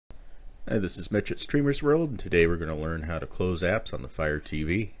Hi, this is Mitch at Streamers World, and today we're going to learn how to close apps on the Fire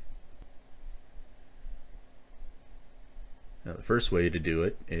TV. Now, the first way to do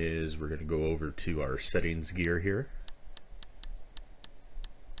it is we're going to go over to our settings gear here.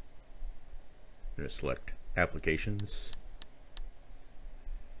 We're going to select Applications.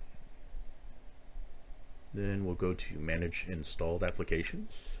 Then we'll go to Manage Installed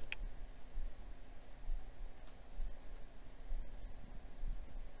Applications.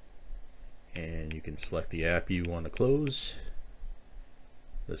 And you can select the app you want to close.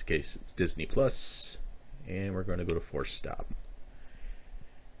 In this case it's Disney Plus, and we're going to go to Force Stop.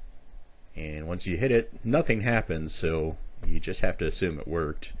 And once you hit it, nothing happens, so you just have to assume it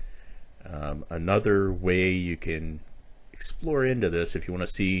worked. Another way you can explore into this, if you want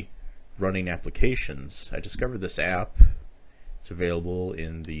to see running applications, I discovered this app. It's available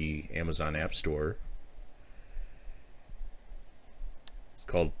in the Amazon App Store. It's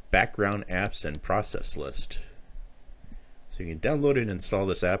called Background Apps and Process List. So you can download and install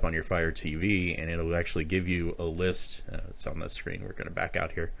this app on your Fire TV, and it'll actually give you a list. It's on the screen. We're going to back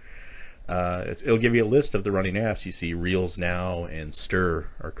out here. It'll give you a list of the running apps. You see Reels Now and Stir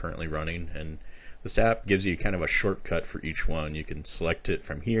are currently running, and this app gives you kind of a shortcut for each one. You can select it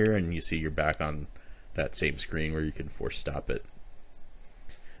from here, and you see you're back on that same screen where you can force stop it.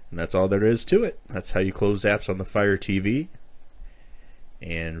 And that's all there is to it. That's how you close apps on the Fire TV.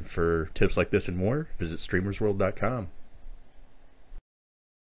 And for tips like this and more, visit streamersworld.com.